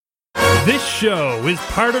This show is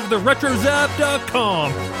part of the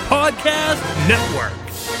RetroZap.com podcast network.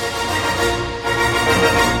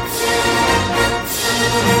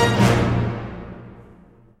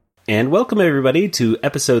 And welcome everybody to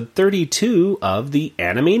episode 32 of the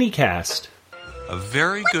Animaniacast. A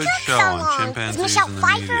very good show on chimpanzees in the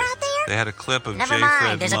media. They had a clip of J.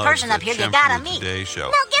 Fred There's a Muggs person up that here you Chimp gotta from the meet. Today Show.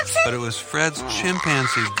 Mel Gibson? But it was Fred's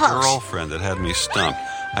chimpanzee Close. girlfriend that had me stumped.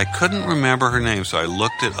 I couldn't remember her name, so I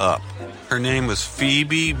looked it up. Her name was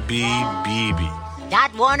Phoebe B. Beebe.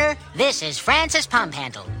 Dot Warner, this is Francis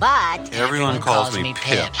Pumphandle, but Everyone calls me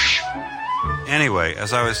Pip. Anyway,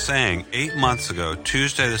 as I was saying, 8 months ago,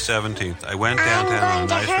 Tuesday the 17th, I went downtown on a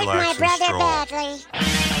nice relaxing stroll.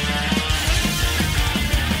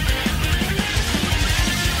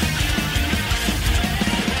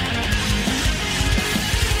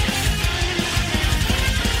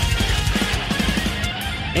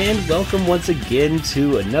 And welcome once again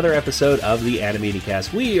to another episode of the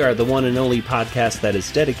Animaniacast. We are the one and only podcast that is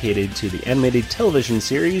dedicated to the animated television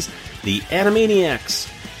series, The Animaniacs.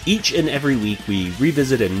 Each and every week we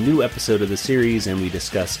revisit a new episode of the series and we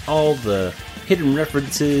discuss all the hidden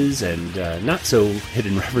references and not so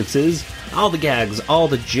hidden references, all the gags, all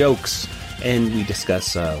the jokes, and we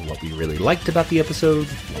discuss what we really liked about the episode,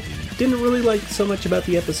 what we didn't really like so much about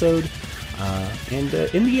the episode, and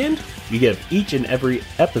in the end, you give each and every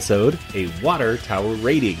episode a water tower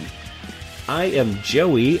rating. I am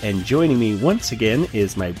Joey, and joining me once again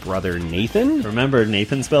is my brother Nathan. Remember,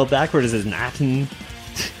 Nathan spelled backwards is Nathan.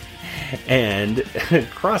 And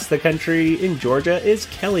across the country in Georgia is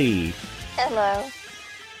Kelly. Hello.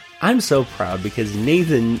 I'm so proud because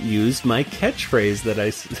Nathan used my catchphrase that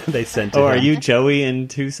they sent to him. Oh, are you Joey in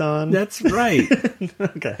Tucson? That's right.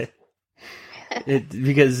 Okay.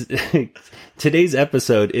 Because today's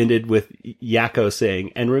episode ended with Yakko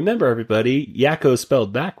saying, and remember everybody, Yakko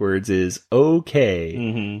spelled backwards is okay.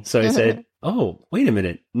 Mm-hmm. So I said, oh, wait a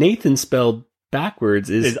minute. Nathan spelled backwards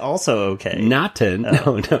is also okay. Natin.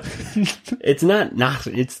 Oh. No. It's not,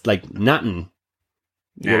 it's like Natin.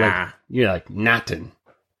 You're like Natin.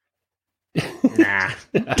 Nah.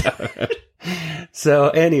 So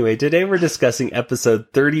anyway, today we're discussing episode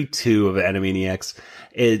 32 of Animaniacs,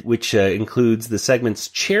 which includes the segment's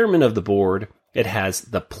Chairman of the Board. It has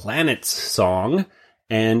the Planets song,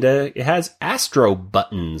 and it has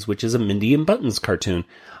Astro-Buttons, which is a Mindy and Buttons cartoon.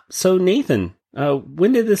 So Nathan,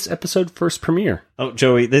 when did this episode first premiere? Oh,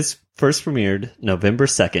 Joey, this first premiered November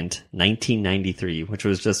 2nd, 1993, which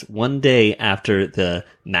was just one day after the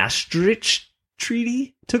Maastricht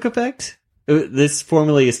Treaty took effect. This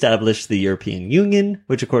formally established the European Union,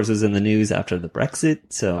 which of course was in the news after the Brexit.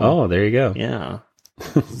 So, oh, there you go. Yeah.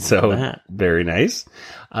 So very nice.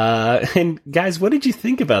 And guys, what did you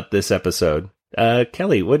think about this episode?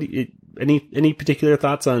 Kelly, any particular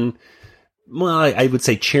thoughts on? Well, I would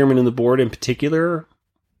say Chairman of the Board in particular.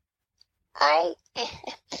 I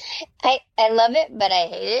love it, but I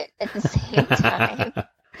hate it at the same time.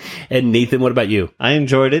 And Nathan, what about you? I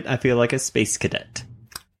enjoyed it. I feel like a space cadet.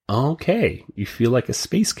 Okay, you feel like a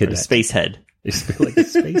space cadet. Or a space head. You feel like a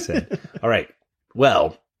space head. All right.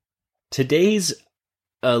 Well, today's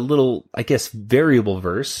little, I guess, variable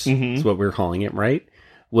verse is what we're calling it, right?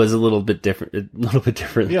 Was a little bit different.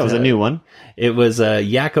 Yeah, it was a new one. It was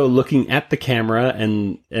Yakko looking at the camera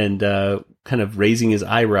and kind of raising his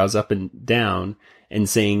eyebrows up and down and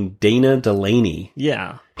saying Dana Delaney.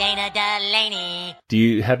 Yeah. Dana Delaney. Do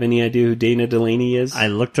you have any idea who Dana Delaney is? I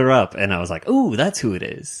looked her up and I was like, ooh, that's who it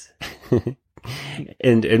is.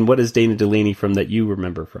 And what is Dana Delaney from that you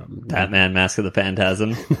remember from? Batman, Mask of the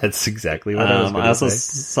Phantasm. That's exactly what I was going to say. I also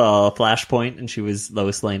saw Flashpoint, and she was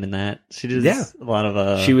Lois Lane in that. She did a lot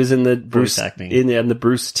of she was in the Bruce acting. in the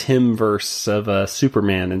Bruce Timm verse of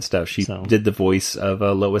Superman and stuff. She did the voice of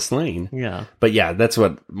Lois Lane. Yeah, but yeah, that's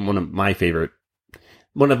one of my favorite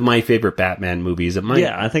Batman movies.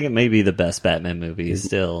 I think it may be the best Batman movie.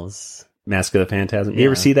 Still, Mask of the Phantasm. You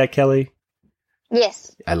ever see that, Kelly?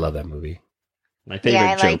 Yes, I love that movie. My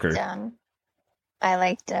favorite Joker. I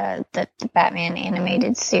liked the Batman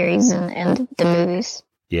animated series and the movies.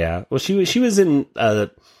 Yeah, well, she was in the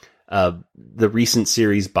recent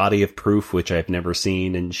series Body of Proof, which I've never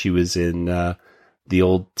seen, and she was in the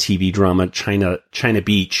old TV drama China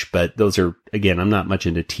Beach. But those are, again, I'm not much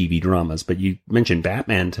into TV dramas. But you mentioned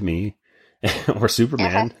Batman to me or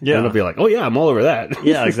Superman, and I'll be like, oh yeah, I'm all over that.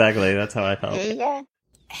 Yeah, exactly. That's how I felt. Yeah.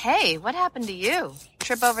 Hey, what happened to you?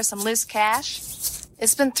 Trip over some loose cash?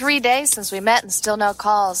 It's been 3 days since we met and still no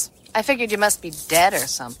calls. I figured you must be dead or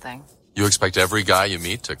something. You expect every guy you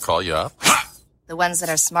meet to call you up? The ones that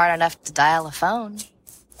are smart enough to dial a phone.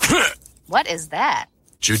 What is that?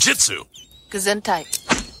 Jiu-jitsu. Gesundheit.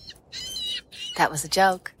 That was a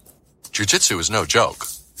joke. Jiu-jitsu is no joke.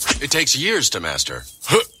 It takes years to master.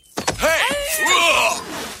 Hey!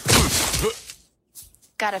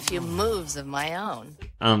 Got a few moves of my own.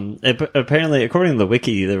 Apparently, according to the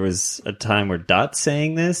wiki, there was a time where Dot's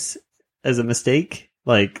saying this as a mistake.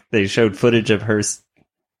 Like, they showed footage of her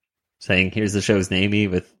saying, "Here's the show's namey,"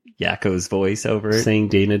 with Yakko's voice over it. Saying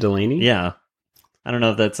Dana Delaney? Yeah. I don't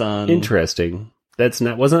know if that's on... Interesting.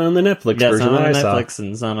 Wasn't on the Netflix version it's not I on saw. Netflix,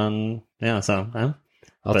 and it's not on... Yeah, so...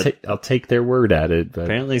 I'll take their word at it. But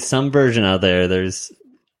apparently some version out there's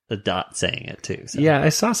a Dot saying it too. So. Yeah, I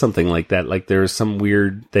saw something like that. Like there was some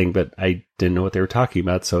weird thing, but I didn't know what they were talking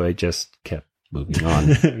about, so I just kept moving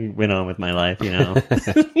on. Went on with my life, you know.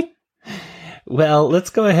 Well,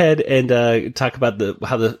 let's go ahead and talk about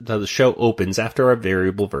how the show opens. After our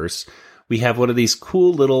variable verse, we have one of these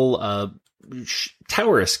cool little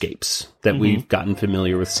tower escapes that we've gotten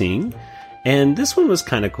familiar with seeing. And this one was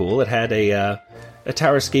kind of cool. It had a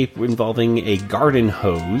tower escape involving a garden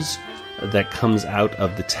hose that comes out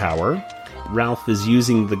of the tower. Ralph is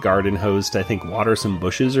using the garden hose to, I think, water some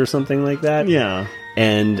bushes or something like that. Yeah.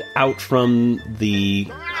 And out from the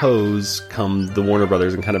hose come the Warner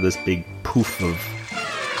Brothers and kind of this big poof of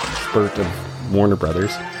spurt of Warner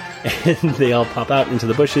Brothers. And they all pop out into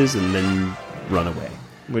the bushes and then run away.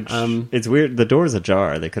 Which, it's weird. The door's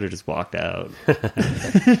ajar. They could have just walked out.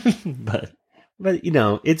 But you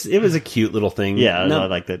know, it was a cute little thing. Yeah, I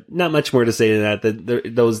like that. Not much more to say than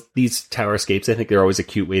that. These tower escapes, I think they're always a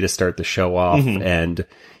cute way to start the show off. And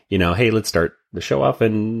you know, hey, let's start the show off,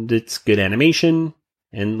 and it's good animation,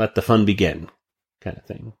 and let the fun begin, kind of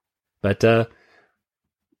thing. But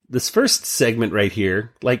this first segment right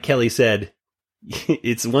here, like Kelly said,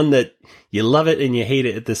 it's one that you love it and you hate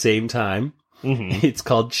it at the same time. It's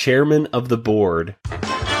called Chairman of the Board.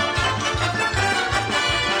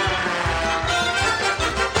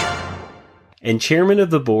 And Chairman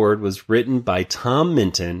of the Board was written by Tom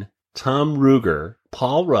Minton, Tom Ruger,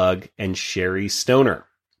 Paul Rugg, and Sherry Stoner.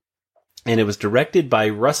 And it was directed by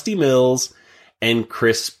Rusty Mills and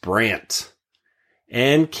Chris Brandt.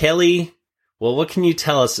 And Kelly, well, what can you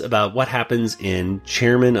tell us about what happens in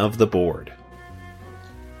Chairman of the Board?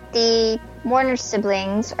 The Warner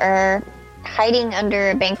siblings are hiding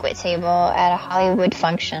under a banquet table at a Hollywood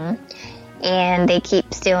function. And they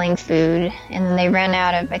keep stealing food, and then they run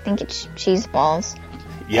out of, I think it's cheese balls.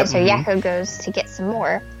 Yep. And so Yakko goes to get some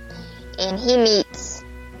more, and he meets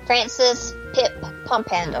Francis Pip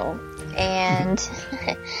Pumphandle, and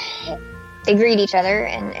they greet each other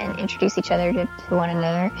and introduce each other to one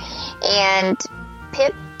another. And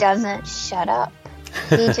Pip doesn't shut up.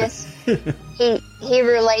 He just he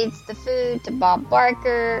relates the food to Bob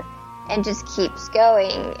Barker. And just keeps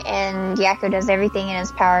going, and Yakko does everything in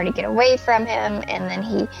his power to get away from him, and then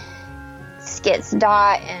he gets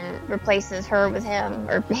Dot and replaces her with him,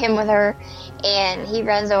 or him with her, and he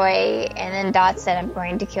runs away, and then Dot said, "I'm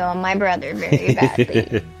going to kill my brother very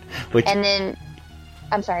badly." And then,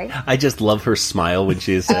 I'm sorry. I just love her smile when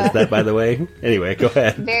she says that, by the way. Anyway, go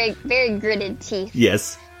ahead. Very, very gritted teeth.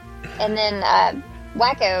 Yes. And then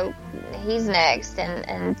Wacko, he's next,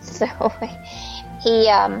 and so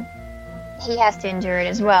he has to endure it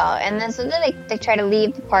as well. And then they try to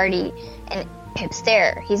leave the party, and Pip's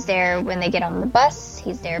there. He's there when they get on the bus.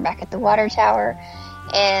 He's there back at the water tower,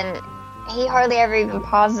 and he hardly ever even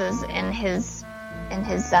pauses in his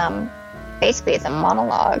basically it's a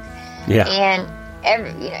monologue. Yeah. And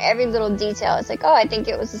every little detail, it's like, oh, I think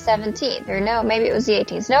it was the 17th, or no, maybe it was the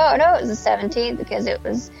 18th. No, it was the 17th because it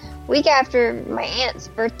was week after my aunt's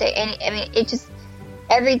birthday. And I mean, it just,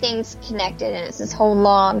 everything's connected, and it's this whole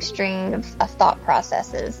long string of thought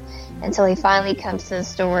processes until he finally comes to the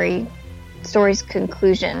story's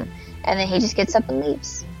conclusion, and then he just gets up and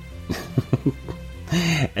leaves.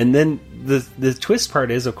 And then the twist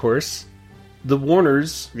part is, of course, the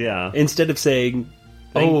Warners, instead of saying,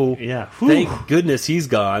 thank goodness he's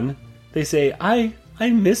gone, they say, I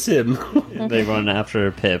miss him. They run after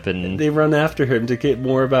Pip, and they run after him to get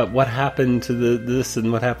more about what happened to this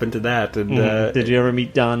and what happened to that. And did you ever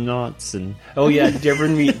meet Don Knotts? And oh yeah, did you ever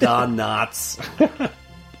meet Don Knotts?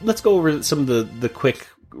 Let's go over some of the quick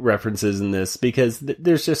references in this, because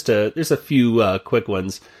there's a few quick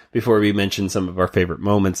ones before we mention some of our favorite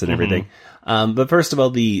moments and everything. But first of all,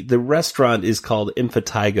 the restaurant is called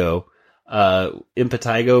Impetigo.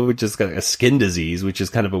 Impetigo, which is kind of a skin disease, which is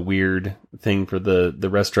kind of a weird thing for the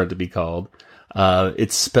restaurant to be called.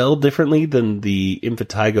 It's spelled differently than the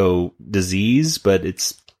impetigo disease, but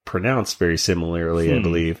it's pronounced very similarly, I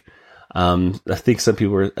believe. I think some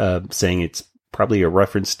people were saying it's probably a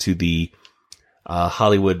reference to the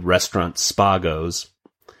Hollywood restaurant Spago's.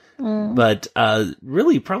 But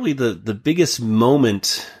really, probably the biggest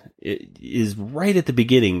moment is right at the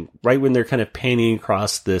beginning, right when they're kind of panning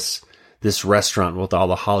across this restaurant with all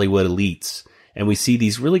the Hollywood elites. And we see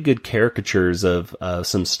these really good caricatures of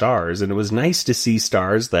some stars. And it was nice to see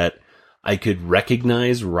stars that I could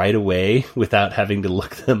recognize right away without having to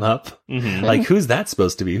look them up. Mm-hmm. Like, who's that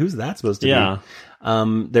supposed to be? Who's that supposed to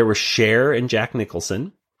be? There were Cher and Jack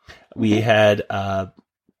Nicholson. We had,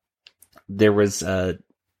 there was,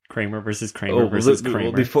 Kramer versus Kramer versus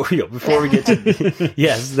Kramer. Before we get to,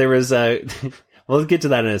 yes, there was, we'll get to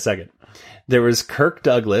that in a second. There was Kirk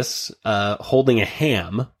Douglas, holding a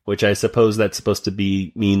ham, which I suppose that's supposed to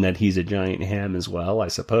mean that he's a giant ham as well, I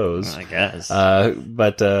suppose. I guess.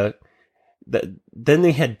 Then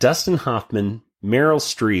they had Dustin Hoffman, Meryl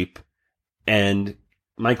Streep, and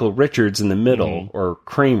Michael Richards in the middle, or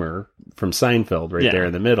Kramer from Seinfeld there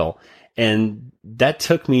in the middle. And that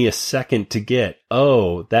took me a second to get,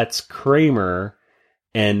 that's Kramer,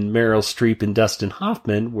 and Meryl Streep and Dustin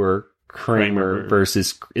Hoffman were Kramer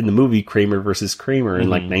versus, in the movie Kramer versus Kramer in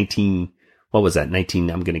like 19, I'm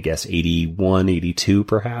going to guess 81, 82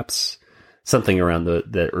 perhaps, something around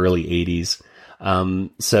the early 80s.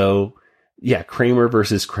 So yeah, Kramer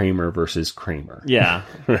versus Kramer versus Kramer. Yeah.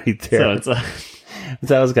 Right there. So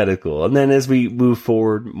that was kind of cool. And then as we move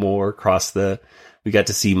forward more across we got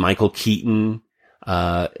to see Michael Keaton,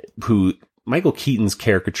 Michael Keaton's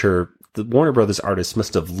caricature, the Warner Brothers artists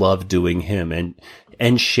must have loved doing him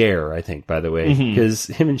and Cher, I think, by the way, because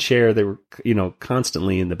him and Cher, they were,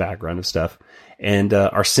 constantly in the background of stuff. And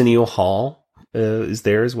Arsenio Hall is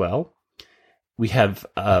there as well. We have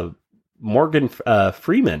Morgan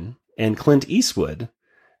Freeman and Clint Eastwood.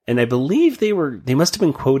 And I believe they must have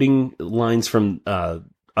been quoting lines from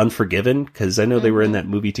Unforgiven, because I know they were in that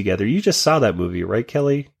movie together. You just saw that movie, right,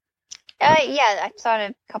 Kelly? Yeah, I saw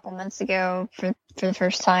it a couple months ago for the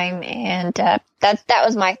first time, and that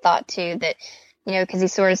was my thought too. That because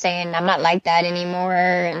he's sort of saying I'm not like that anymore,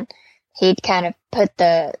 and he'd kind of put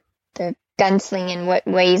the gunslinging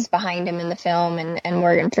ways behind him in the film, and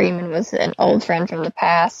Morgan Freeman was an old friend from the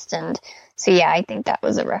past, and so yeah, I think that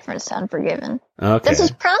was a reference to Unforgiven. Okay. This was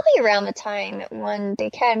probably around the time it won the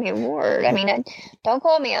Academy Award. I mean, don't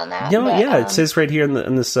quote me on that. No, it says right here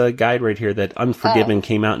in this guide right here that Unforgiven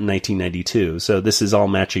came out in 1992. So this is all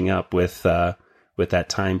matching up with that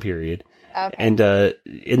time period. Okay. And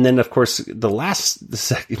then of course the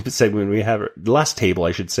second segment we have, the last table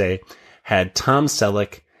I should say, had Tom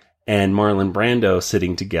Selleck and Marlon Brando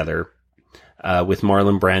sitting together. With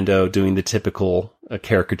Marlon Brando doing the typical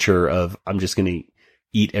caricature of, I'm just going to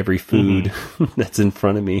eat every food that's in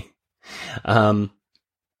front of me. And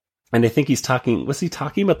I think was he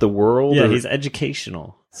talking about the world? Yeah, he's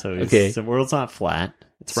educational. So the world's not flat.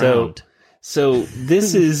 It's round. So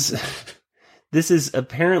this is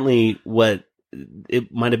apparently what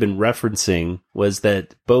it might have been referencing, was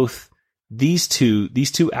that both these two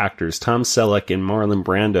actors, Tom Selleck and Marlon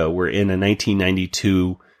Brando, were in a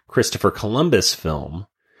 1992 Christopher Columbus film,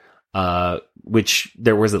 which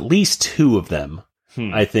there was at least two of them,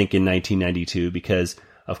 I think, in 1992, because,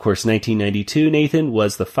 of course, 1992, Nathan,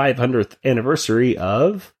 was the 500th anniversary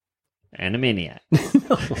of Animaniac.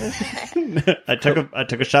 I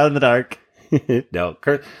took a shot in the dark. No,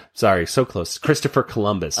 sorry, so close. Christopher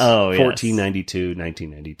Columbus. Oh, yes. 1492,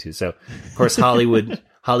 1992. So, of course, Hollywood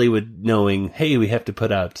knowing, hey, we have to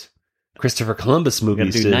put out Christopher Columbus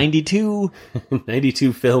movies. We gotta do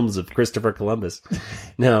 92 films of Christopher Columbus.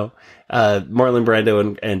 No, Marlon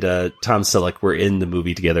Brando and Tom Selleck were in the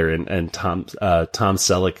movie together, and Tom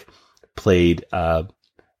Selleck played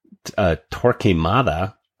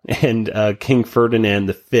Torquemada, and King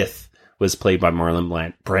Ferdinand V was played by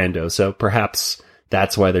Marlon Brando. So perhaps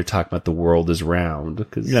that's why they're talking about the world is round.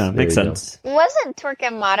 Yeah, makes sense. Wasn't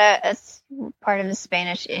Torquemada a part of the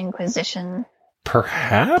Spanish Inquisition?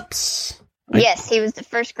 Perhaps? Yes, he was the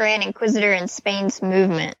first Grand Inquisitor in Spain's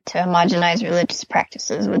movement to homogenize religious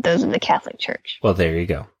practices with those of the Catholic Church. Well, there you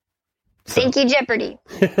go. Thank you, Jeopardy.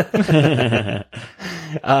 But,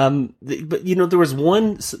 there was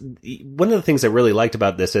one of the things I really liked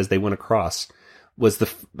about this as they went across was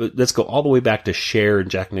let's go all the way back to Cher and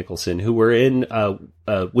Jack Nicholson, who were in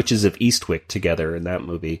Witches of Eastwick together in that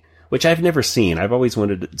movie, which I've never seen.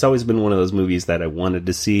 It's always been one of those movies that I wanted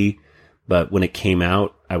to see. But when it came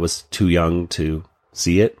out, I was too young to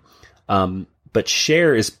see it. But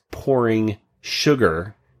Cher is pouring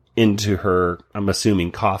sugar into her, I'm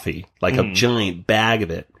assuming, coffee, like a giant bag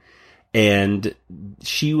of it. And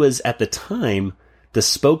she was, at the time, the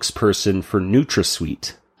spokesperson for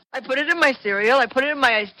NutraSweet. I put it in my cereal, I put it in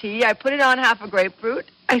my iced tea, I put it on half a grapefruit.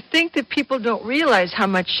 I think that people don't realize how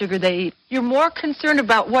much sugar they eat. You're more concerned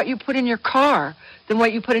about what you put in your car than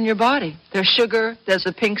what you put in your body. There's sugar, there's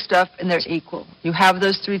the pink stuff, and there's Equal. You have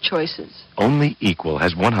those three choices. Only Equal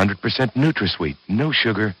has 100% NutraSweet. No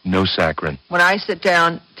sugar, no saccharin. When I sit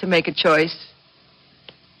down to make a choice,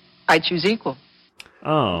 I choose Equal.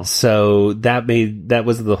 Oh. So that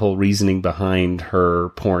was the whole reasoning behind her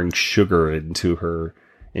pouring sugar into her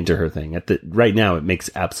thing. Right now, it makes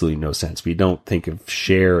absolutely no sense. We don't think of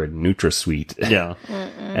Share and NutraSweet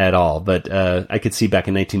at all. But I could see back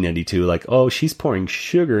in 1992, like, oh, she's pouring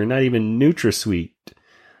sugar, not even NutraSweet.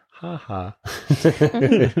 Ha ha.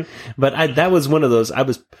 But that was one of those. I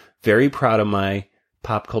was very proud of my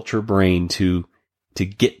pop culture brain to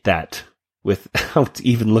get that without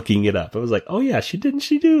even looking it up. I was like, oh yeah, she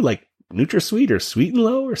do like NutraSweet or Sweet and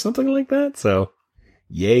Low or something like that. So,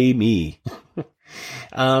 yay me.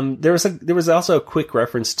 There was also a quick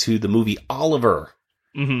reference to the movie Oliver.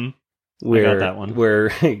 Mm-hmm. Where, I got that one. Where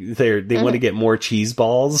they want to get more cheese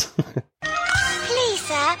balls. Please,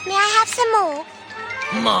 sir, may I have some more?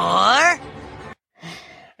 More?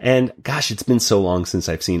 And gosh, it's been so long since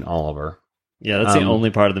I've seen Oliver. Yeah, that's the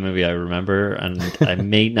only part of the movie I remember, and I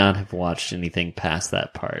may not have watched anything past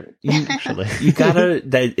that part. Actually,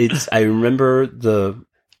 I remember the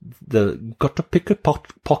got to pick a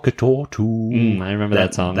pocket or two. I remember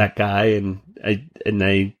that song. That guy, and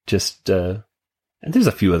I just and there's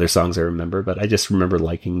a few other songs I remember, but I just remember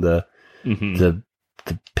liking the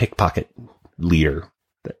pickpocket leader,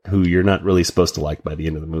 who you're not really supposed to like by the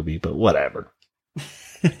end of the movie, but whatever.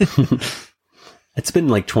 It's been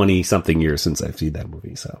like 20 something years since I've seen that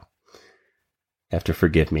movie, so you have to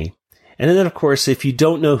forgive me. And then, of course, if you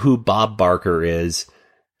don't know who Bob Barker is,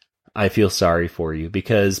 I feel sorry for you,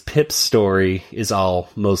 because Pip's story is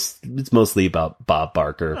it's mostly about Bob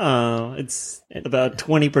Barker. Oh, it's about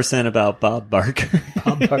 20% about Bob Barker.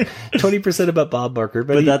 20% about Bob Barker,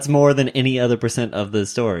 but that's more than any other percent of the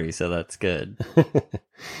story, so that's good.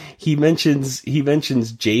 He mentions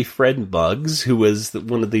J. Fred Muggs, who was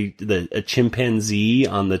one of a chimpanzee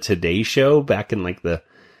on the Today Show back in like the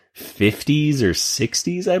 50s or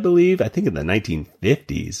 60s, I believe. I think in the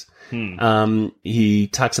 1950s. He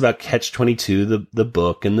talks about Catch-22, the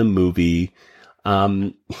book and the movie.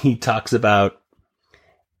 He talks about,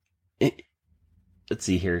 let's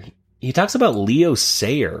see here. He talks about Leo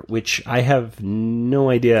Sayer, which I have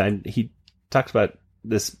no idea. He talks about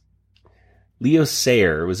this. Leo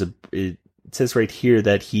Sayer it says right here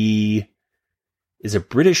that he is a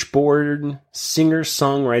British-born singer,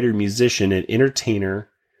 songwriter, musician, and entertainer.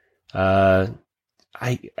 I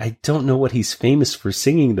don't know what he's famous for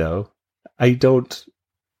singing, though. I don't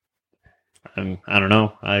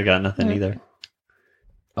know. I got nothing either.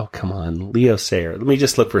 Oh, come on. Leo Sayer. Let me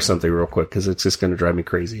just look for something real quick, because it's just going to drive me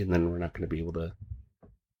crazy, and then we're not going to be able to.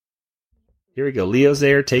 Here we go. Leo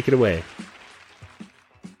Sayer, take it away.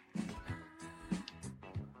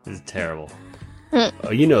 This is terrible.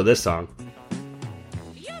 Oh, you know this song.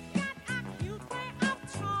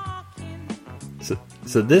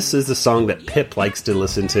 So this is the song that Pip likes to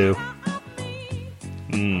listen to.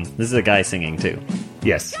 This is a guy singing too.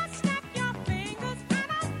 Yes.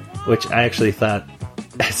 Which I actually thought,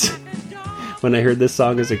 when I heard this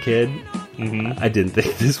song as a kid, I didn't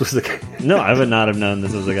think this was the guy. No, I would not have known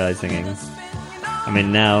this was a guy singing. I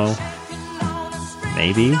mean, now,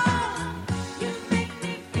 maybe.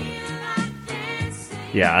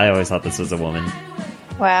 Yeah, I always thought this was a woman.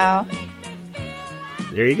 Wow.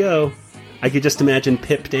 There you go. I could just imagine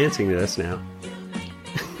Pip dancing to this now.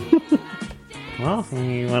 Well,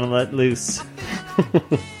 you want to let loose.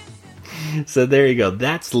 So there you go.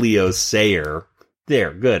 That's Leo Sayer.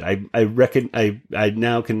 There, good. I reckon I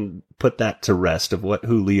now can put that to rest of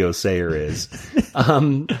who Leo Sayer is.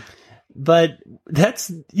 But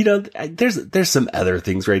that's, there's some other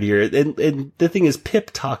things right here. And the thing is, Pip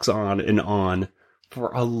talks on and on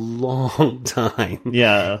for a long time.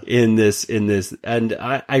 Yeah. In this. And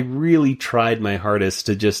I really tried my hardest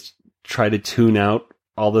to just try to tune out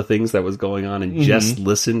all the things that was going on and just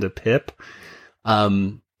listen to Pip.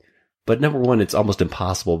 But number one, it's almost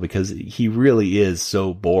impossible because he really is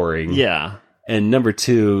so boring. Yeah. And number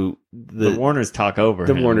two, the Warners talk over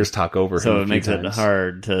him. The Warners talk over him. So it makes it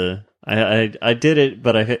hard to... I did it,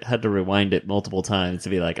 but I had to rewind it multiple times to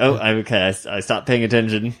be like, oh, okay, I stopped paying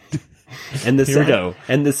attention. And Here we go.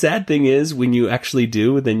 And the sad thing is, when you actually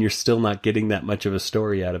do, then you're still not getting that much of a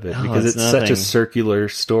story out of it, because it's such a circular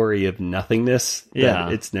story of nothingness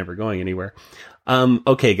that it's never going anywhere.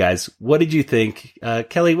 Okay, guys, what did you think?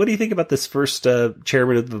 Kelly, what do you think about this first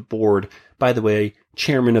chairman of the board? By the way,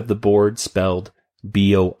 chairman of the board spelled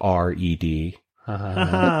B-O-R-E-D.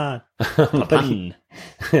 Button.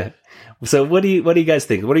 So what do you guys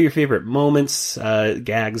think? What are your favorite moments,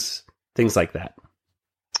 gags, things like that?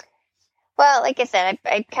 Well, like I said,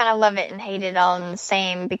 I kind of love it and hate it all in the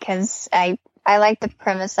same because I like the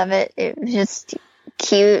premise of it. It was just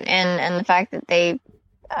cute, and the fact that they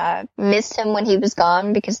missed him when he was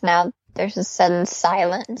gone because now there's a sudden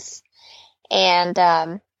silence. And he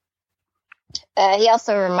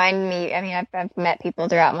also reminded me, I mean, I've met people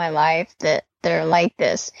throughout my life that are like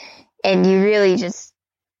this, and you really just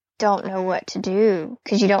don't know what to do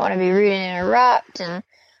because you don't want to be rude and interrupt. And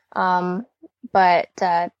but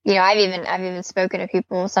you know, I've even spoken to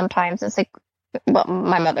people sometimes. It's like, well,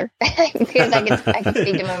 my mother, because I can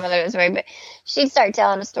speak to my mother this way, but she'd start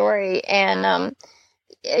telling a story, and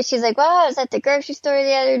she's like, well, I was at the grocery store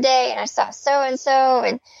the other day and I saw so-and-so,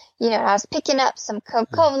 and you know, I was picking up some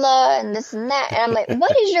Coca-Cola and this and that, and I'm like,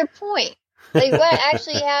 what is your point? Like, what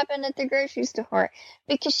actually happened at the grocery store?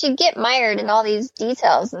 Because she'd get mired in all these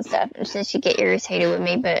details and stuff, and then she'd get irritated with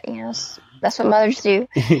me, but you know, that's what mothers do.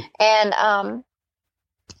 And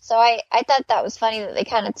so I thought that was funny that they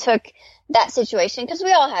kind of took that situation, because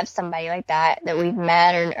we all have somebody like that we've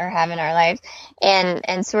met or have in our lives,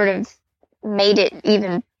 and sort of made it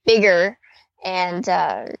even bigger and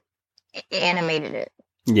animated it.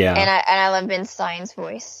 Yeah. And I love Ben Stein's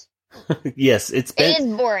voice. Yes, it is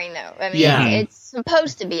boring though. I mean, it's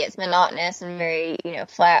supposed to be. It's monotonous and very, you know,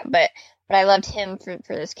 flat, but I loved him for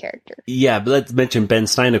this character. Yeah, but let's mention Ben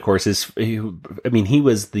Stein, of course. He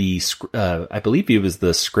was I believe he was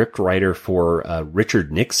the script writer for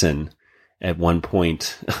Richard Nixon at one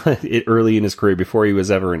point early in his career before he was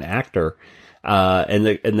ever an actor. And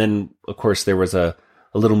then, of course, there was a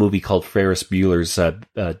little movie called Ferris Bueller's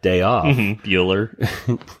Day Off.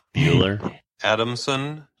 Mm-hmm. Bueller.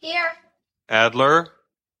 Adamson. Here. Adler.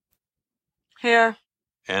 Here.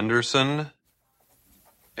 Anderson.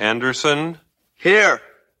 Anderson. Here.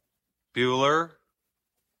 Bueller.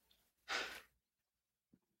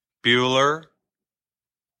 Bueller.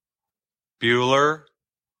 Bueller.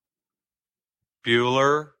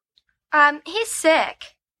 Bueller. He's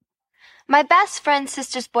sick. My best friend's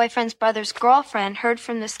sister's boyfriend's brother's girlfriend heard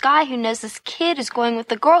from this guy who knows this kid is going with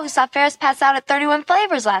the girl who saw Ferris pass out at 31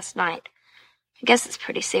 Flavors last night. I guess it's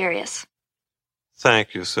pretty serious.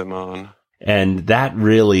 Thank you, Simone. And that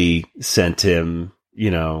really sent him, you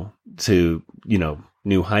know, to, you know,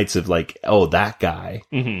 new heights of like, oh, that guy.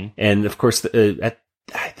 Mm-hmm. And of course, I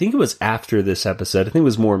think it was after this episode, I think it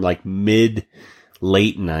was more like late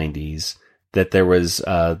 90s, that there was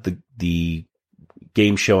the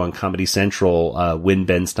game show on Comedy Central, Win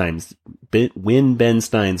Ben Stein's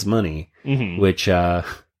Money, mm-hmm. which I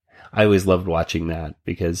always loved watching that,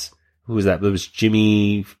 because who was that? It was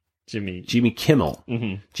Jimmy Kimmel.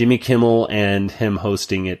 Mm-hmm. Jimmy Kimmel and him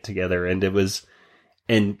hosting it together, and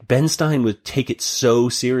Ben Stein would take it so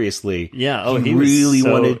seriously. Yeah, oh, he really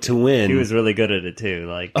wanted to win. He was really good at it too.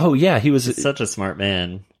 Like, oh yeah, he's such a smart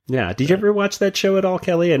man. Yeah. Did you ever watch that show at all,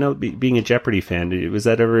 Kelly? I know, being a Jeopardy fan, was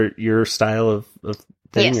that ever your style of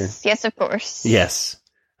thing? Yes, of course. Yes.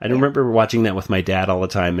 I remember watching that with my dad all the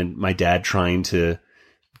time, and my dad trying to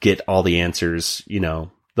get all the answers. You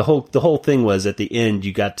know, the whole thing was, at the end,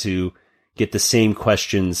 you got to get the same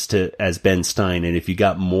questions as Ben Stein, and if you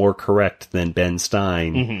got more correct than Ben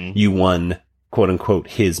Stein, mm-hmm. you won, quote unquote,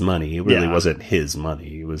 his money. It really wasn't his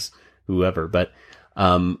money; it was whoever. But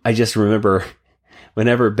I just remember,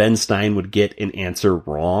 whenever Ben Stein would get an answer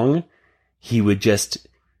wrong, he would just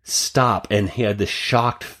stop, and he had the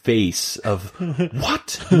shocked face of,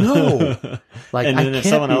 what? No. Like, and then if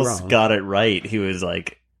someone else wrong. got it right, he was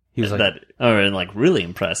like really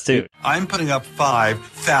impressed too. I'm putting up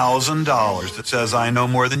 $5,000 that says I know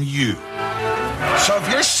more than you. So if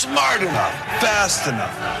you're smart enough, fast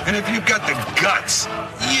enough, and if you've got the guts,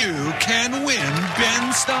 you can win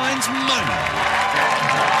Ben Stein's money.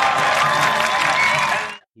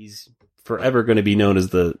 He's forever going to be known as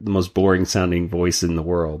the most boring sounding voice in the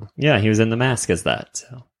world. Yeah, he was in The Mask as that.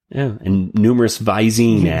 So. Yeah, and numerous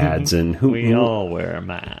Visine ads, and we all wear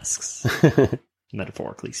masks,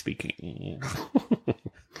 metaphorically speaking.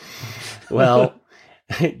 Well,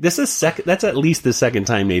 that's at least the second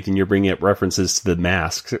time, Nathan, you're bringing up references to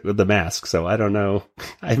The Mask. So I don't know.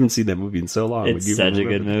 I haven't seen that movie in so long. It's such a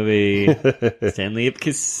good movie. Stanley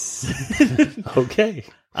Ipkiss. Okay.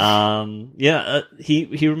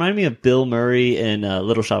 He reminded me of Bill Murray in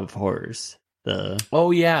Little Shop of Horrors. Bill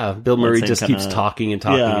Murray just keeps talking and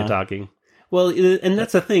talking and talking. Well, and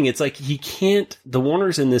that's the thing. It's like the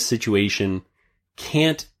Warners in this situation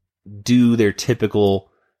can't do their typical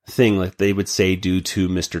thing like they would say do to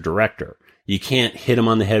Mr. Director. You can't hit him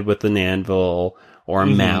on the head with an anvil or a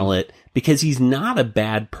mallet, because he's not a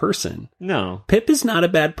bad person. No. Pip is not a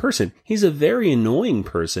bad person. He's a very annoying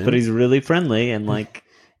person. But he's really friendly and like...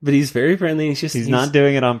 But he's very friendly. He's not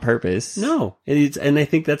doing it on purpose. No. And I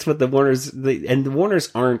think that's what the Warners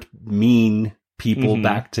aren't mean people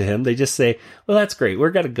back to him. They just say, well, that's great. We're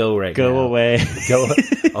going to go now. Go away.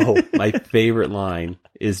 Oh, my favorite line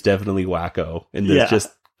is definitely Wacko. And there's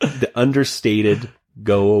just the understated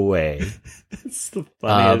go away. It's the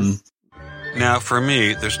funniest. Now, for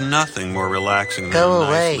me, there's nothing more relaxing than a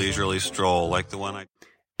nice leisurely stroll like the one I...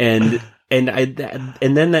 And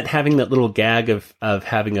then having that little gag of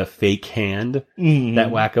having a fake hand that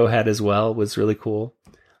Wacko had as well was really cool.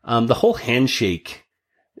 The whole handshake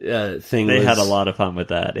thing. They had a lot of fun with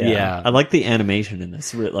that. Yeah. I like the animation in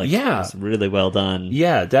this. It's really well done.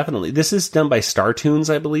 Yeah, definitely. This is done by Star Toons,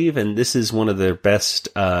 I believe, and this is one of their best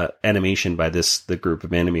animation by the group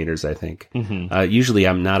of animators, I think. Usually,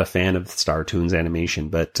 I'm not a fan of Star Toons animation,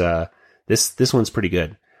 but this one's pretty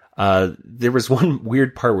good. There was one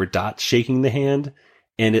weird part where Dot's shaking the hand,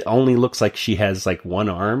 and it only looks like she has like one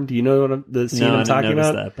arm. Do you know the scene I'm talking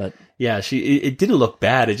about? That, but yeah, it didn't look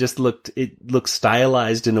bad. It just looked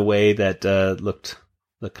stylized in a way that looked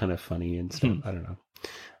kind of funny and stuff. I don't know.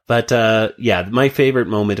 But yeah, my favorite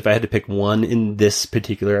moment, if I had to pick one in this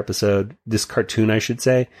particular episode, this cartoon, I should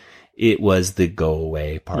say, it was the go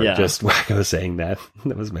away part. Yeah. Just Wacko saying that.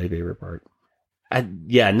 That was my favorite part.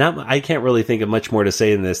 I can't really think of much more to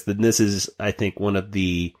say in this. This is, I think, one of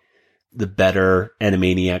the better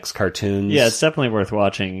Animaniacs cartoons. Yeah, it's definitely worth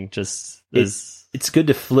watching. It's good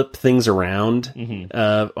to flip things around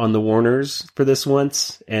on the Warners for this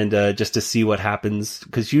once, and just to see what happens,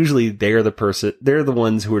 because usually they're the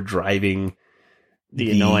ones who are driving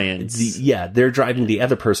the annoyance. They're driving the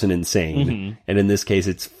other person insane, and in this case,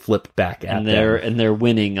 it's flipped back at them. And they're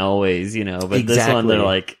winning always, But this one, they're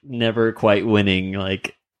like never quite winning,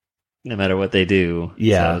 like no matter what they do.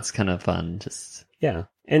 Yeah, so it's kind of fun.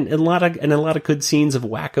 And a lot of good scenes of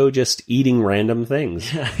Wacko just eating random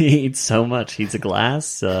things. Yeah, he eats so much. He eats a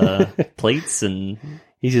glass, plates, and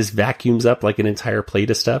he just vacuums up like an entire plate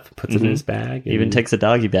of stuff, puts it in his bag. He even takes a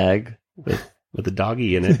doggy bag with a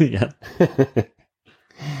doggy in it. Yeah.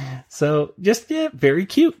 So, very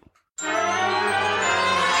cute. It's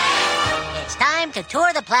time to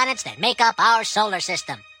tour the planets that make up our solar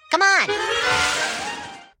system. Come on!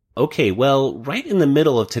 Okay, well, right in the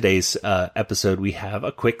middle of today's episode, we have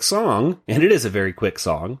a quick song, and it is a very quick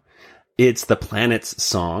song. It's the Planets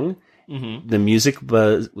song. The music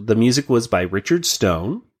was by Richard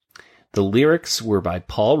Stone. The lyrics were by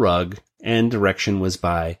Paul Rugg, and direction was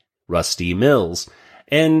by Rusty Mills.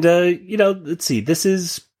 And let's see, this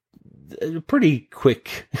is a pretty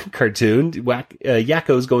quick cartoon.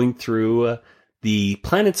 Yakko's going through the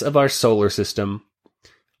planets of our solar system,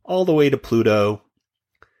 all the way to Pluto.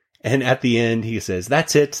 And at the end, he says,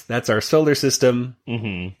 "That's it. That's our solar system."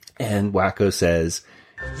 And Wacko says,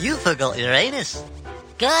 "You forgot Uranus."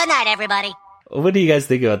 Good night, everybody. What do you guys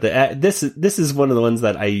think about that? This is one of the ones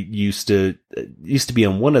that I used to be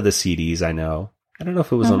on one of the CDs. I know. I don't know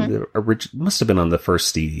if it was on the original. Must have been on the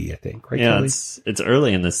first CD, I think. Right? Yeah, Kelly? it's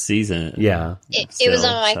early in the season. Yeah, it was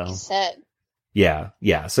on my cassette.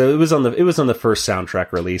 Yeah. So it was on the first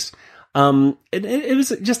soundtrack release. It was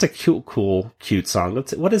just a cute song.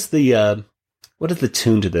 What is the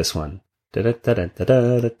tune to this one? That's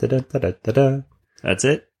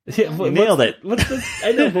it. Yeah, you nailed it.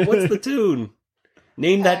 I know, but what's the tune?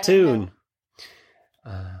 Name that tune.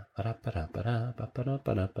 I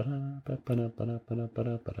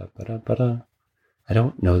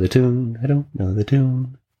don't know the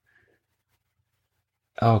tune.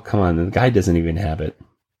 Oh, come on. The guy doesn't even have it.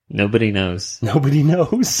 Nobody knows.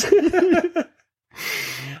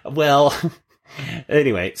 Well,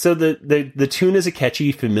 anyway, so the tune is a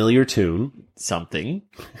catchy, familiar tune. Something.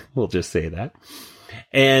 We'll just say that.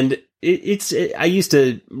 And I used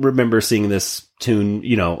to remember seeing this tune,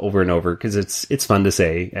 over and over, because it's fun to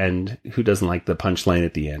say, and who doesn't like the punchline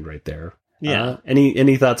at the end right there? Yeah.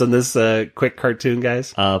 Any thoughts on this quick cartoon,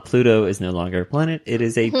 guys? Pluto is no longer a planet. It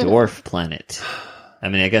is a dwarf planet. I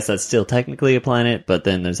mean, I guess that's still technically a planet, but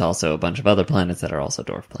then there's also a bunch of other planets that are also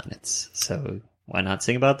dwarf planets. So why not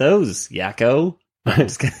sing about those, Yakko?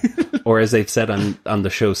 Or as they've said on the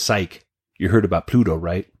show Psych, you heard about Pluto,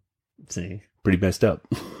 right? See. Pretty messed up.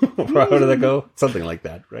 How did that go? Something like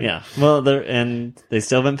that, right? Yeah. Well, they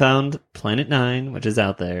still haven't found Planet 9, which is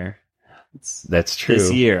out there. That's true.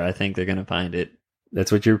 This year, I think they're going to find it.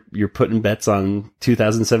 That's what you're putting bets on.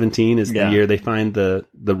 2017 is the year they find the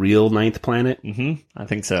real ninth planet. I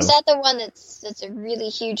think so. Is that the one that's a really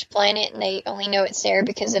huge planet and they only know it's there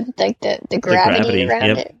because of like the gravity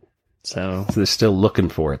around it? So they're still looking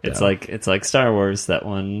for it, though. It's like Star Wars, that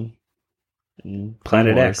one.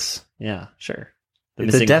 Planet Wars. X. Yeah, sure.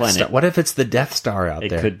 The Death Star. What if it's the Death Star out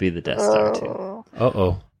there? It could be the Death Star, too.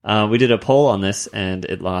 Uh-oh. We did a poll on this, and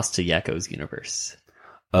it lost to Yakko's Universe.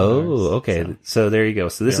 Oh, okay. So there you go.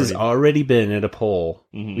 So this has already been at a poll.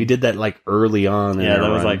 Mm-hmm. We did that like early on. Yeah, that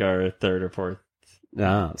was like our third or fourth.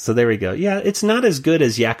 So there we go. Yeah, it's not as good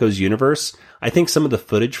as Yakko's Universe. I think some of the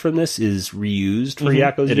footage from this is reused for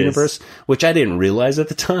Yakko's Universe, which I didn't realize at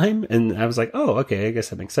the time. And I was like, oh, okay, I guess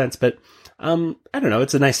that makes sense. But I don't know.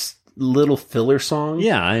 It's a nice little filler song.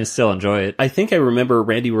 Yeah, I still enjoy it. I think I remember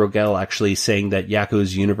Randy Rogel actually saying that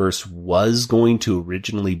Yakko's Universe was going to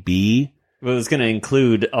originally be... Well, it was going to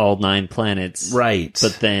include all 9 planets. Right.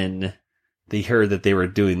 But then... they heard that they were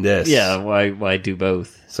doing this. Yeah, why do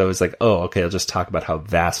both? So it's like, oh, okay, I'll just talk about how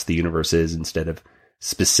vast the universe is instead of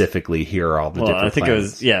specifically here are all the different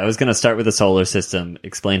planets. I was going to start with the solar system,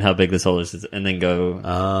 explain how big the solar system, and then go...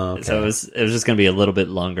 Oh, okay. So it was just going to be a little bit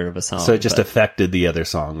longer of a song. So it just affected the other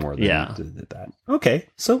song more than that. Okay,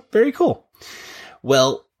 so very cool.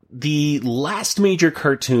 Well, the last major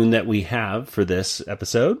cartoon that we have for this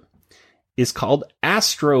episode is called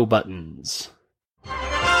Astro-Buttons.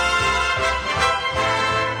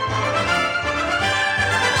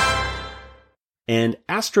 And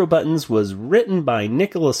Astro-Buttons was written by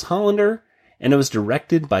Nicholas Hollander, and it was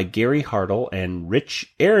directed by Gary Hartle and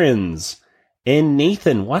Rich Ahrens. And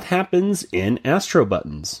Nathan, what happens in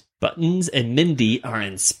Astro-Buttons? Buttons and Mindy are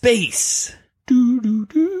in space.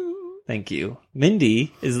 Thank you.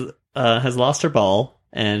 Mindy has lost her ball,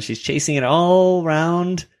 and she's chasing it all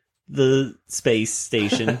around the space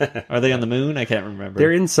station. Are they on the moon? I can't remember.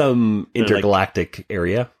 They're in some intergalactic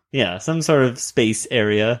area. Yeah, some sort of space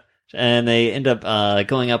area. And they end up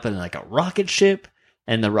going up in like a rocket ship,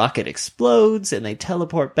 and the rocket explodes, and they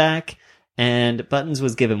teleport back. And Buttons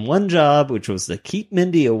was given one job, which was to keep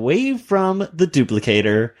Mindy away from the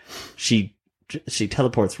duplicator. She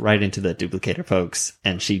teleports right into the duplicator, folks,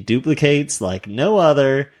 and she duplicates like no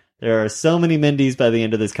other. There are so many Mindys by the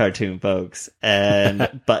end of this cartoon, folks,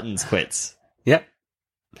 and Buttons quits. Yep.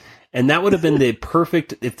 And that would have been the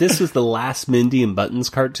perfect, if this was the last Mindy and Buttons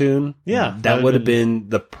cartoon, that would have been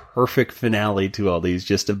the perfect finale to all these.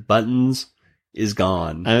 Just a Buttons is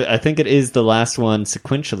gone. I think it is the last one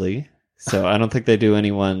sequentially. So I don't think they do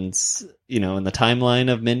anyone's, in the timeline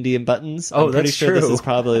of Mindy and Buttons. Oh, I'm pretty that's sure true. This is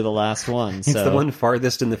probably the last one. It's the one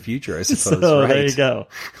farthest in the future, I suppose. So right? There you go.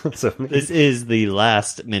 So this is the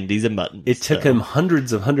last Mindy's and Buttons. It took him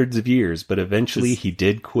hundreds of years, but eventually he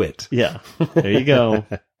did quit. Yeah, there you go.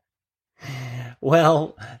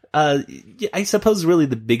 Well, I suppose really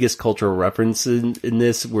the biggest cultural reference in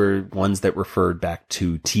this were ones that referred back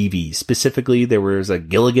to TV. Specifically, there was a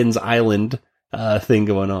Gilligan's Island thing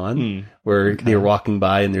going on where they're walking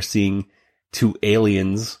by and they're seeing 2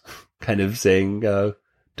 aliens kind of saying,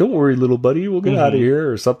 don't worry, little buddy, we'll get out of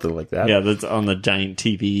here, or something like that. Yeah, that's on the giant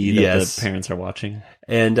TV that the parents are watching.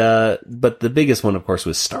 And but the biggest one, of course,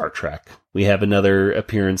 was Star Trek. We have another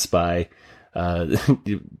appearance by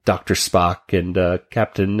Dr. Spock and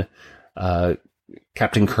Captain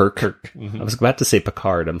Kirk. I was about to say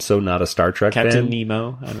Picard. I'm so not a Star Trek fan. Captain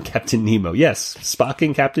Nemo. Captain Nemo. Yes, Spock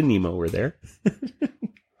and Captain Nemo were there.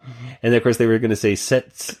 And of course, they were going to say set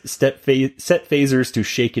phasers to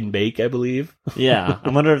shake and bake, I believe. Yeah, I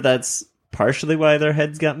wonder if that's partially why their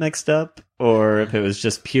heads got mixed up, or if it was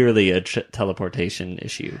just purely a teleportation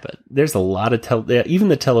issue. But there's a lot of even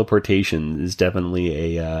the teleportation is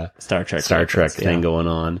definitely a Star Trek thing going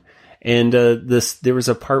on. And there was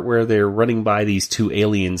a part where they're running by these 2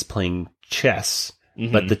 aliens playing chess,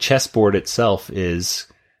 but the chessboard itself is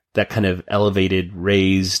that kind of elevated,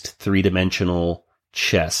 raised, 3-dimensional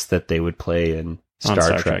chess that they would play in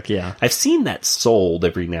Star Trek. Yeah, I've seen that sold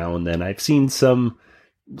every now and then. I've seen some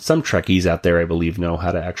Trekkies out there, I believe, know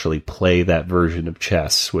how to actually play that version of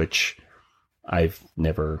chess, which I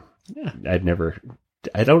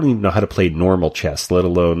don't even know how to play normal chess, let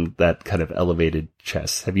alone that kind of elevated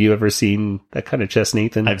chess. Have you ever seen that kind of chess,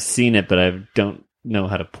 Nathan? I've seen it, but I don't know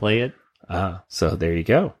how to play it. So there you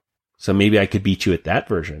go. So maybe I could beat you at that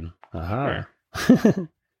version. Aha. Sure.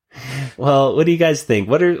 Well, what do you guys think?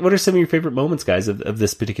 What are some of your favorite moments, guys, of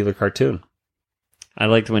this particular cartoon? I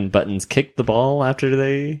liked when Buttons kicked the ball after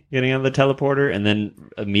getting out of the teleporter, and then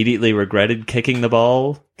immediately regretted kicking the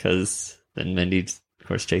ball, because then Mindy, of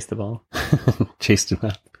course, chased the ball. Chased him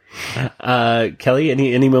out. Kelly,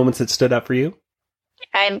 any moments that stood out for you?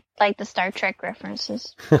 I like the Star Trek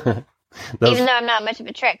references. Even though I'm not much of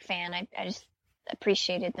a Trek fan, I just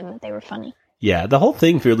appreciated them, that they were funny. Yeah, the whole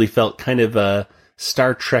thing really felt kind of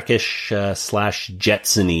Star Trek-ish /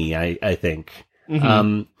 Jetson-y, I think.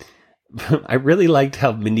 I really liked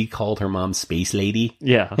how Mindy called her mom Space Lady.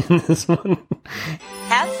 Yeah. In this one.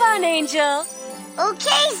 Have fun, Angel.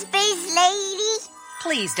 Okay, Space Lady.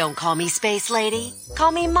 Please don't call me Space Lady.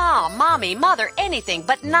 Call me Mom, Mommy, Mother, anything,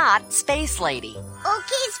 but not Space Lady.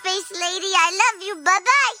 Okay, Space Lady, I love you.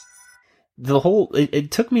 Bye-bye. It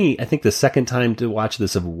took me, I think, the second time to watch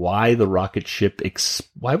this of why the rocket ship,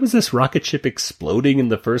 why was this rocket ship exploding in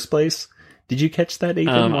the first place? Did you catch that,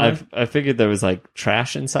 Ethan? I figured there was like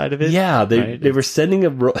trash inside of it. Yeah, they were sending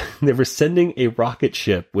a rocket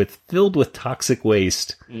ship filled with toxic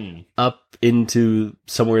waste up into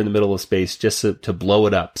somewhere in the middle of space just to blow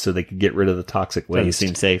it up so they could get rid of the toxic waste. Doesn't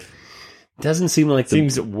seem safe. Doesn't seem like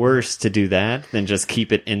seems worse to do that than just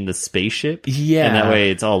keep it in the spaceship. Yeah, and that way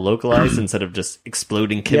it's all localized instead of just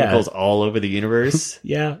exploding chemicals all over the universe.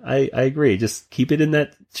 Yeah, I agree. Just keep it in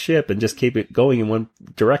that ship and just keep it going in one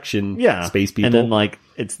direction. Yeah, space people, and then like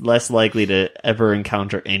it's less likely to ever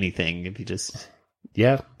encounter anything if you just.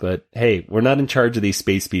 Yeah, but hey, we're not in charge of these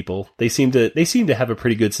space people. They seem to have a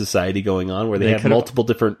pretty good society going on where they have multiple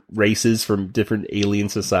different races from different alien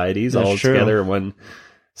societies all together in one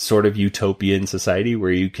sort of utopian society where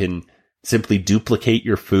you can simply duplicate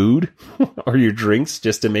your food or your drinks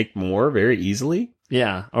just to make more very easily.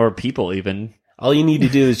 Yeah, or people even. All you need to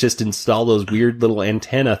do is just install those weird little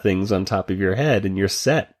antenna things on top of your head and you're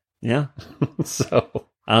set. Yeah. So,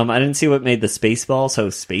 I didn't see what made the space ball so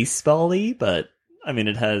spaceball-y, but I mean,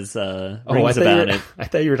 it has rings about it. I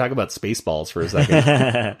thought you were talking about Spaceballs for a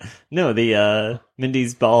second. No, the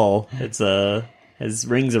Mindy's ball, it's has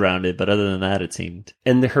rings around it, but other than that, it seemed.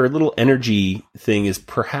 And her little energy thing is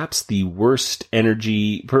perhaps the worst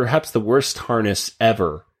harness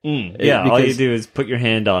ever. Yeah, all you do is put your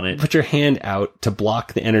hand on it. Put your hand out to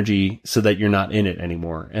block the energy so that you're not in it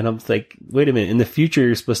anymore. And I'm like, wait a minute, in the future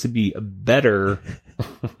you're supposed to be a better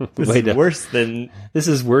This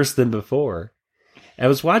is worse than before. I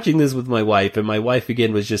was watching this with my wife, and my wife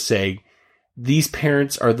again was just saying, these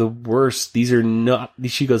parents are the worst. These are not,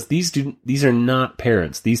 she goes, these are not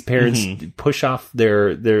parents. These parents push off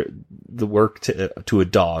the work to a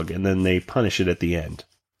dog and then they punish it at the end.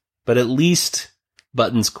 But at least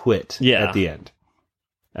Buttons quit at the end.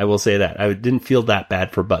 I will say that. I didn't feel that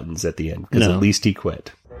bad for Buttons at the end because at least he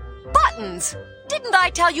quit. Buttons! Didn't I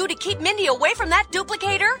tell you to keep Mindy away from that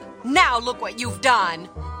duplicator? Now look what you've done.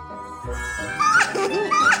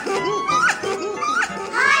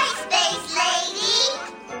 Hi, Space Lady.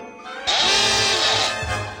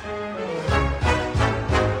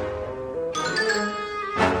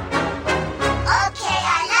 Okay,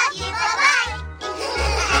 I love you. Bye-bye.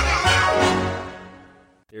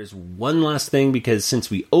 There's one last thing, because since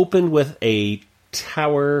we opened with a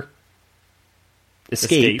tower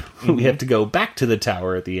escape. We have to go back to the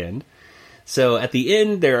tower at the end. So at the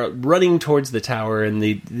end, they're running towards the tower, and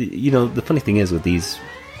the funny thing is with these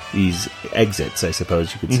exits, I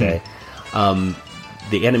suppose you could say,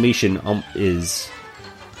 the animation is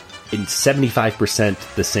in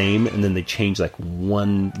 75% the same, and then they change like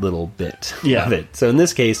one little bit of it. So in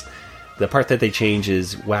this case, the part that they change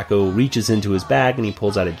is Wacko reaches into his bag and he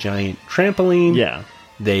pulls out a giant trampoline. Yeah.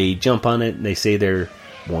 They jump on it and they say they're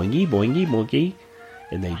boingy, boingy, boingy,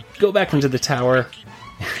 and they go back into the tower.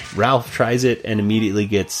 Ralph tries it and immediately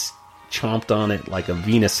gets chomped on it like a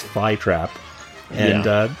Venus flytrap. And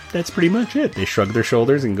that's pretty much it. They shrug their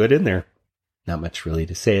shoulders and get in there. Not much really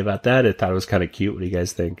to say about that. I thought it was kind of cute. What do you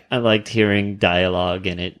guys think? I liked hearing dialogue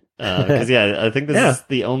in it. Because, I think this is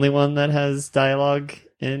the only one that has dialogue.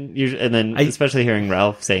 And then especially hearing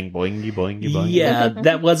Ralph saying boingy, boingy, boingy. Yeah,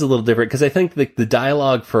 that was a little different. Because I think the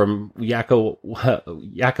dialogue from Yakko,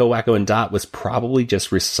 Wacko, and Dot was probably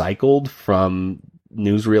just recycled from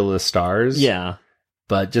Newsreel of the Stars. Yeah.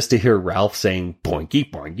 But just to hear Ralph saying boinky,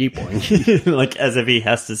 boinky, boinky. Like as if he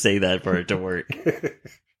has to say that for it to work.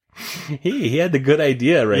 He had the good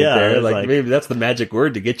idea there. Like maybe that's the magic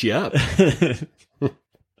word to get you up.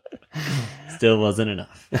 Still wasn't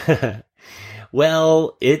enough.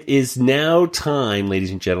 Well, it is now time, ladies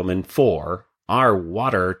and gentlemen, for our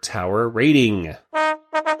water tower rating.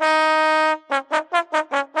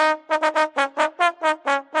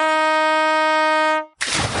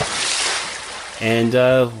 And,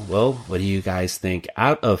 what do you guys think?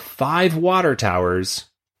 Out of 5 water towers,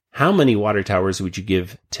 how many water towers would you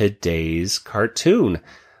give today's cartoon?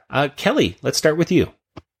 Kelly, let's start with you.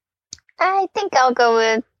 I think I'll go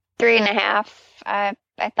with 3.5.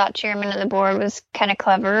 I thought Chairman of the Board was kind of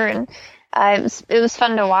clever, and it was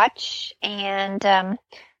fun to watch. And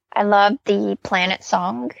I love the Planet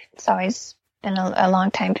song. It's always been a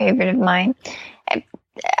long-time favorite of mine.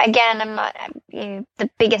 Again, I'm not the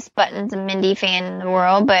biggest Buttons and Mindy fan in the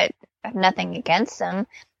world, but I have nothing against them.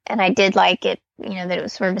 I did like it, that it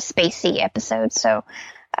was sort of a spacey episode. So,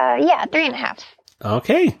 3.5.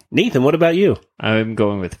 Okay. Nathan, what about you? I'm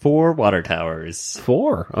going with 4 water towers.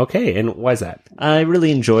 4. Okay. And why is that? I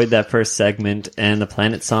really enjoyed that first segment, and the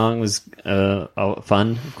planet song was fun,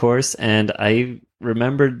 of course. And I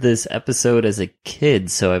remembered this episode as a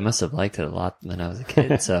kid, so I must have liked it a lot when I was a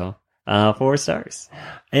kid. So 4 stars.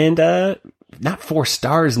 And not 4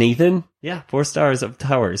 stars, Nathan. Yeah, 4 stars of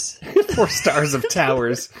towers. 4 stars of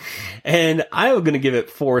towers. And I'm going to give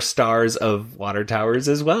it 4 stars of water towers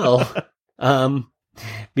as well.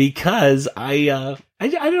 Because I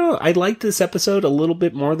don't know, I liked this episode a little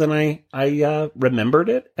bit more than I remembered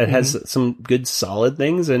it. It has some good solid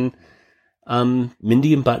things, and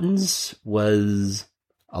Mindy and Buttons was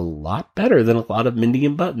a lot better than a lot of Mindy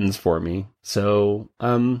and Buttons for me. So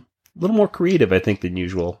a little more creative, I think, than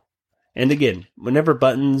usual. And again, whenever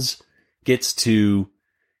Buttons gets to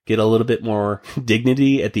get a little bit more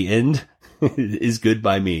dignity at the end is good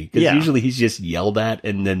by me. Because usually he's just yelled at,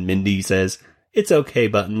 and then Mindy says, "It's okay,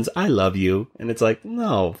 Buttons, I love you." And it's like,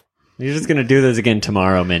 no. You're just going to do this again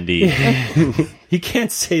tomorrow, Mindy. You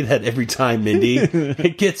can't say that every time, Mindy.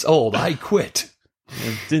 It gets old. I quit.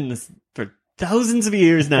 I've done this for thousands of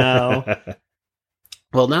years now.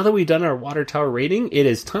 Well, now that we've done our water tower rating, it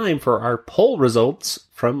is time for our poll results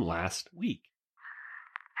from last week.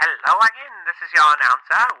 Hello again, this is your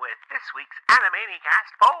announcer with this week's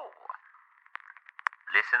Animaniacast poll.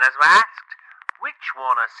 Listeners were asked, which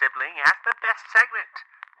Warner sibling has the best segment?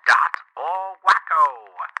 Dot or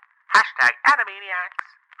Wacko? Hashtag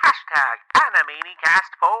Animaniacs. Hashtag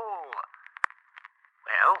Animaniacast poll.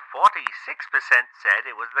 Well, 46% said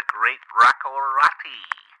it was the Great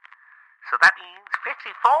Rackorati. So that means 54%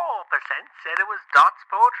 said it was Dot's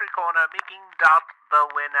Poetry Corner, making Dot the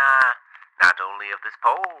winner, not only of this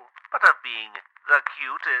poll, but of being the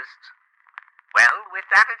cutest. Well, with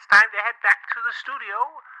that, it's time to head back to the studio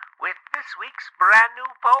with this week's brand new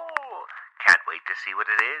poll. Can't wait to see what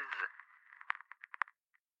it is.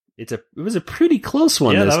 It was a pretty close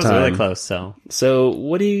one this time. Yeah, that was really close. So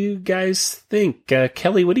what do you guys think?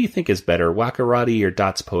 Kelly, what do you think is better, Wackarati or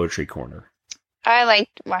Dot's Poetry Corner? I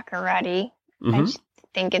liked Wackarati. I just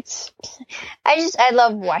think I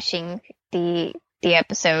love watching the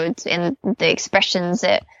episodes and the expressions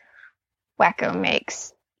that Wacko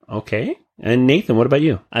makes. Okay. And Nathan, what about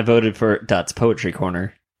you? I voted for Dot's Poetry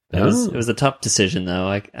Corner. It was a tough decision,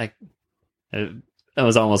 though. It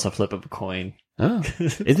was almost a flip of a coin. Oh,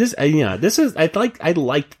 is this? I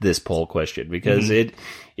liked this poll question because it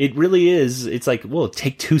really is. It's like, well,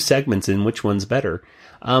 take 2 segments and which one's better.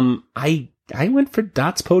 I went for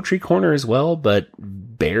Dot's Poetry Corner as well, but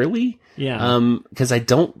barely. Yeah. Because I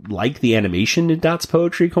don't like the animation in Dot's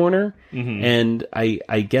Poetry Corner, and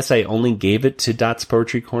I guess I only gave it to Dot's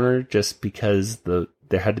Poetry Corner just because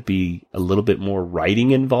there had to be a little bit more writing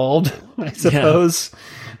involved, I suppose,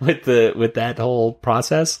 with that whole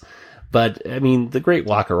process. But I mean, the Great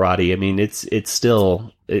Wackarati, I mean, it's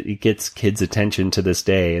still, it gets kids' attention to this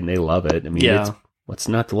day, and they love it. I mean, what's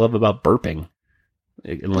not to love about burping?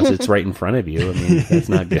 Unless it's right in front of you. I mean, that's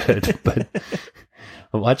not good. But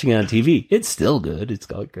watching it on TV, it's still good. It's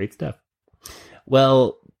got great stuff.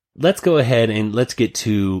 Well, let's go ahead and let's get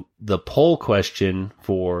to the poll question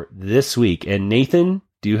for this week. And Nathan,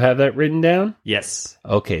 do you have that written down? Yes.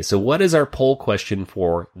 Okay, so what is our poll question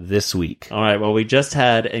for this week? All right, well, we just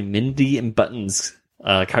had a Mindy and Buttons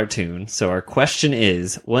cartoon. So our question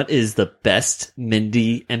is, what is the best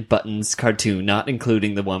Mindy and Buttons cartoon, not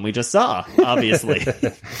including the one we just saw, obviously.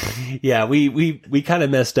 Yeah, we kind of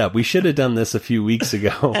messed up. We should have done this a few weeks ago.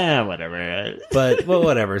 Whatever. But, well,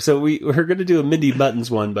 whatever. So we're going to do a Mindy Buttons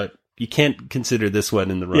one, but you can't consider this one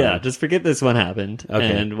in the run. Yeah, just forget this one happened.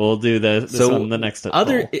 Okay. And we'll do this one the next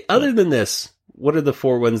other than this, what are the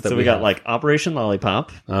 4 ones that so we got? Like Operation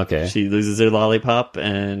Lollipop. Okay. She loses her lollipop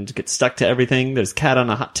and gets stuck to everything. There's Cat on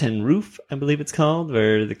a Hot Tin Roof, I believe it's called,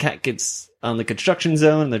 where the cat gets on the construction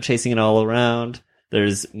zone and they're chasing it all around.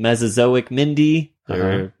 There's Mesozoic Mindy,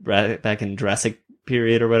 or back in Jurassic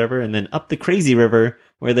period or whatever, and then Up the Crazy River,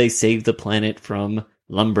 where they save the planet from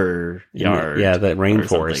lumber yard. Yeah, that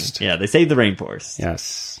rainforest. Yeah, they save the rainforest.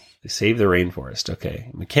 Yes. They save the rainforest. Okay.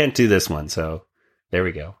 We can't do this one, so there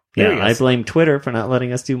we go. I blame Twitter for not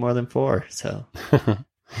letting us do more than 4, so.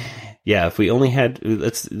 Yeah, if we only had,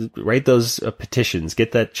 let's write those petitions,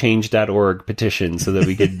 get that change.org petition so that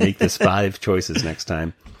we could make this 5 choices next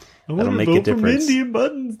time. That'll make a difference. Mindy and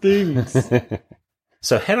Buttons things.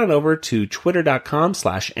 So head on over to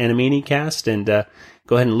twitter.com/Animaniacast and go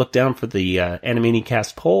ahead and look down for the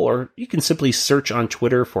Animaniacast poll, or you can simply search on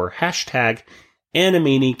Twitter for hashtag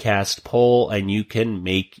Animaniacast poll and you can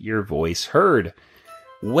make your voice heard.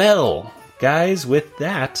 Well, guys, with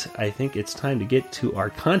that, I think it's time to get to our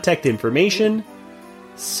contact information.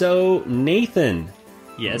 So, Nathan,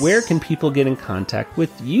 yes, where can people get in contact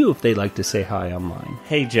with you if they'd like to say hi online?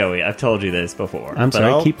 Hey, Joey, I've told you this before. I'm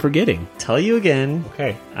sorry, I keep forgetting. Tell you again.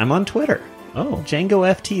 Okay. I'm on Twitter. Oh. Django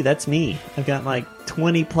FT, that's me. I've got like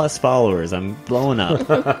 20 plus followers. I'm blowing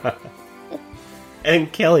up.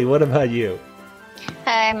 And Kelly, what about you?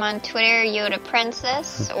 I'm on Twitter, Yoda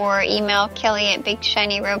Princess, or email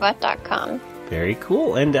kelly@bigshinyrobot.com. Very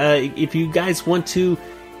cool. And if you guys want to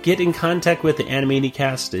get in contact with the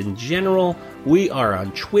Animaniacast in general, we are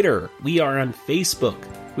on Twitter. We are on Facebook.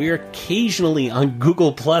 We are occasionally on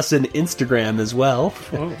Google Plus and Instagram as well.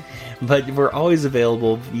 Oh. But we're always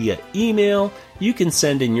available via email. You can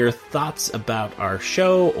send in your thoughts about our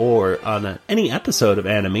show or on any episode of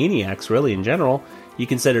Animaniacs, really in general. You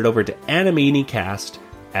can send it over to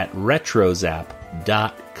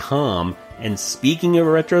animaniacast@retrozap.com. And speaking of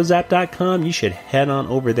retrozap.com, you should head on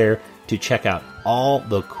over there to check out all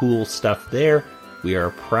the cool stuff there. We are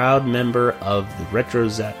a proud member of the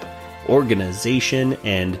RetroZap organization,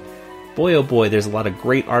 and boy oh boy, there's a lot of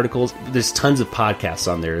great articles. There's tons of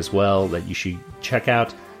podcasts on there as well that you should check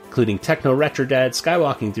out, including Techno Retro Dad,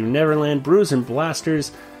 Skywalking Through Neverland, Brews and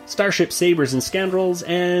Blasters, Starship Sabers and Scoundrels,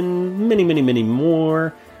 and many, many, many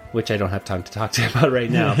more, which I don't have time to talk to you about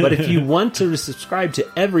right now. But if you want to subscribe to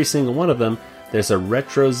every single one of them, there's a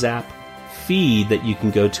RetroZap feed that you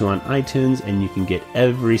can go to on iTunes, and you can get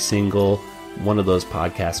every single one of those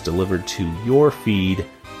podcasts delivered to your feed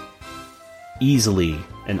easily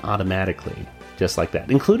and automatically, just like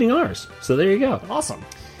that, including ours. So there you go. Awesome.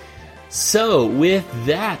 So with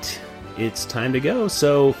that, it's time to go.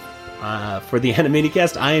 So for the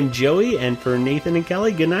Animaniacast, I am Joey, and for Nathan and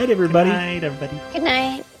Kelly, good night, everybody. Good night, everybody. Good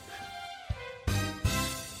night.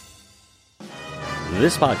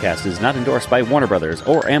 This podcast is not endorsed by Warner Brothers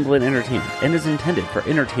or Amblin Entertainment and is intended for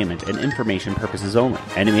entertainment and information purposes only.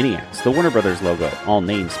 Animaniacs, the Warner Brothers logo, all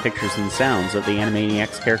names, pictures, and sounds of the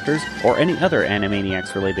Animaniacs characters or any other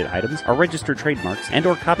Animaniacs-related items are registered trademarks and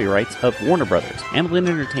or copyrights of Warner Brothers, Amblin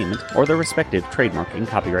Entertainment, or their respective trademark and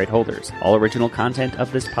copyright holders. All original content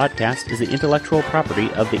of this podcast is the intellectual property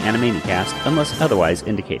of the Animaniacast unless otherwise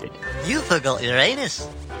indicated. You forgot Uranus.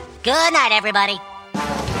 Good night, everybody.